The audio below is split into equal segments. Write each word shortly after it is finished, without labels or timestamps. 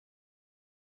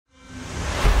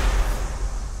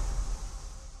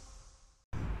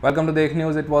Welcome to Dekh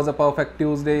News. It was a perfect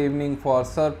Tuesday evening for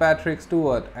Sir Patrick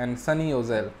Stewart and Sunny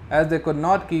Ozell, as they could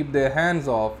not keep their hands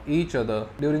off each other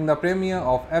during the premiere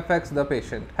of FX The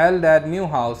Patient, held at New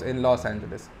House in Los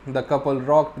Angeles. The couple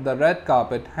rocked the red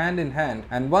carpet hand in hand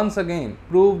and once again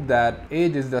proved that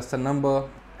age is just a number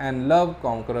and love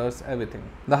conquers everything.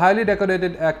 The highly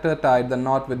decorated actor tied the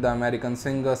knot with the American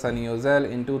singer Sunny Ozell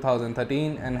in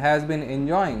 2013 and has been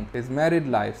enjoying his married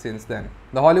life since then.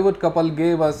 The Hollywood couple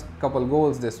gave us couple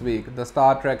goals this week. The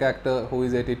Star Trek actor, who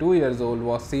is 82 years old,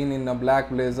 was seen in a black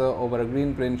blazer over a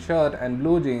green print shirt and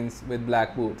blue jeans with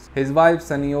black boots. His wife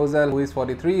Sunny Ozell, who is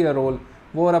 43-year-old,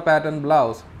 wore a patterned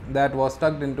blouse that was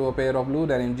tucked into a pair of blue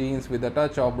denim jeans with a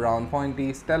touch of brown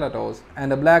pointy stilettos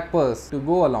and a black purse to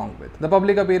go along with. The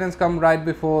public appearance comes right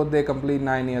before they complete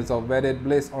 9 years of wedded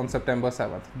bliss on September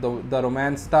 7th. The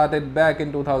romance started back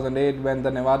in 2008 when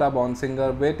the Nevada-born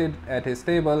singer waited at his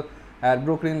table at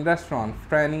Brooklyn restaurant.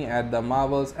 Franny, at the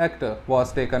Marvel's actor,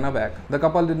 was taken aback. The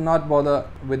couple did not bother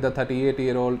with the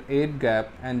 38-year-old age gap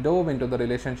and dove into the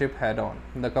relationship head-on.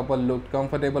 The couple looked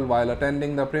comfortable while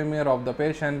attending the premiere of The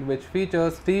Patient, which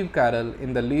features Steve Carell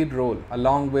in the lead role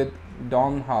along with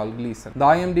Domhnall Gleeson. The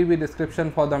IMDb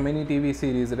description for the mini-TV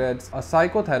series reads, "A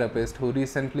psychotherapist who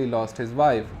recently lost his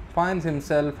wife finds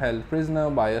himself held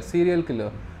prisoner by a serial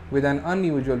killer with an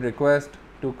unusual request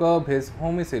to curb his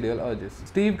homicidal urges."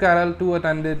 Steve Carell too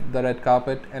attended the red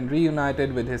carpet and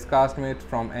reunited with his castmates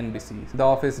from NBC, The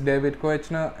Office, David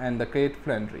Koechner and the Kate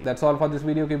Flandry. That's all for this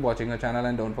video. Keep watching our channel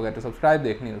and don't forget to subscribe.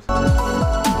 Dekh News.